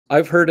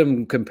I've heard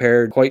him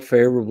compared quite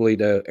favorably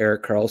to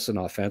Erik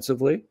Karlsson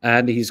offensively,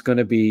 and he's going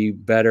to be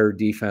better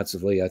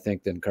defensively, I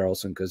think, than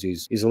Karlsson because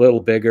he's a little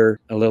bigger,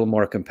 a little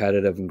more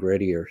competitive and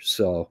grittier.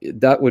 So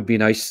that would be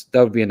nice.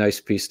 That would be a nice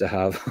piece to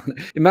have.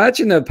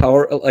 Imagine a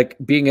power, like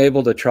being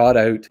able to trot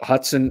out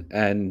Hudson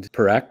and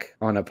Parekh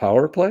on a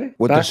power play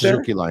with the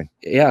Suzuki line.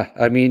 Yeah,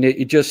 I mean,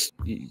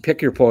 you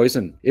pick your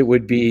poison. It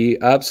would be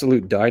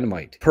absolute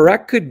dynamite.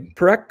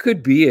 Parekh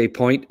could be a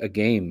point a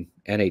game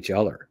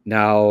NHLer.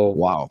 Now,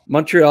 wow,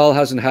 Montreal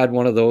hasn't had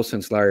one of those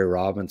since Larry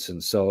Robinson,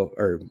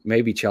 or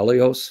maybe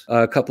Chelios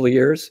a couple of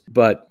years,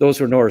 but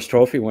those were Norris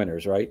Trophy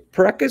winners, right?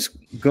 Parekh is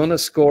gonna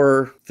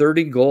score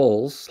 30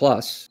 goals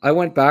plus. I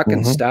went back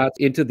and stats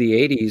into the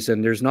 80s,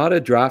 and there's not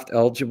a draft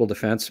eligible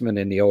defenseman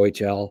in the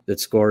OHL that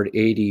scored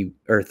 80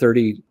 or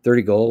 30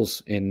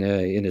 goals in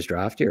his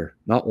draft year.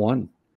 Not one.